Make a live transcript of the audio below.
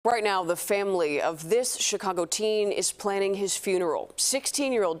Right now, the family of this Chicago teen is planning his funeral.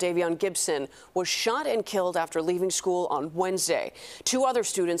 16-year-old Davion Gibson was shot and killed after leaving school on Wednesday. 2 other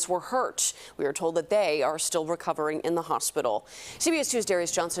students were hurt. We are told that they are still recovering in the hospital. CBS 2's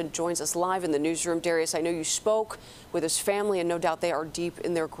Darius Johnson joins us live in the newsroom. Darius, I know you spoke with his family, and no doubt they are deep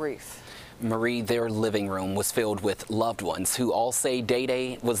in their grief. Marie, their living room was filled with loved ones who all say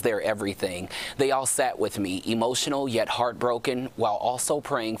Day-Day was their everything. They all sat with me, emotional yet heartbroken, while also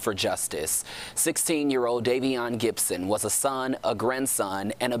praying for justice. 16-year-old Davion Gibson was a son, a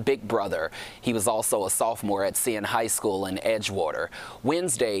grandson, and a big brother. He was also a sophomore at CN High School in Edgewater.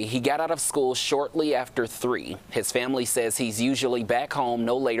 Wednesday, he got out of school shortly after 3. His family says he's usually back home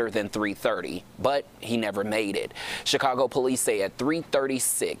no later than 3:30, but he never made it. Chicago police say at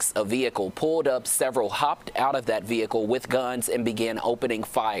 3:36, a vehicle pulled up. Several hopped out of that vehicle with guns and began opening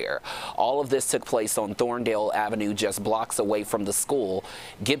fire. All of this took place on Thorndale Avenue, just blocks away from the school.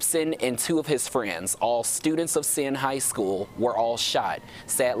 Gibson and 2 of his friends, all students of CN High School, were all shot.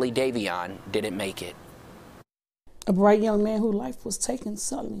 Sadly, Davion didn't make it. A bright young man whose life was taken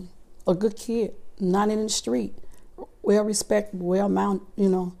suddenly. A good kid, not in the street, well respected, well mounted,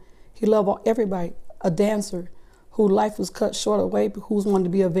 He loved everybody. A dancer whose life was cut short away, who's wanted to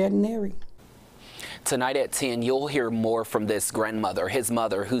be a veterinarian. Tonight at 10, you'll hear more from this grandmother. His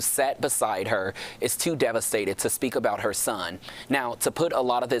mother, who sat beside her, is too devastated to speak about her son. Now, to put a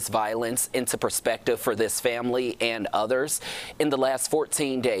lot of this violence into perspective for this family and others, in the last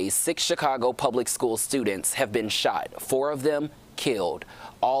 14 days, 6 Chicago public school students have been shot, 4 of them killed.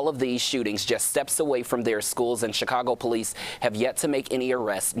 All of these shootings just steps away from their schools, and Chicago police have yet to make any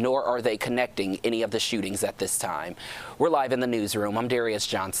arrests, nor are they connecting any of the shootings at this time. We're live in the newsroom. I'm Darius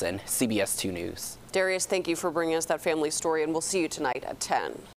Johnson, CBS 2 News. Darius, thank you for bringing us that family story, and we'll see you tonight at 10.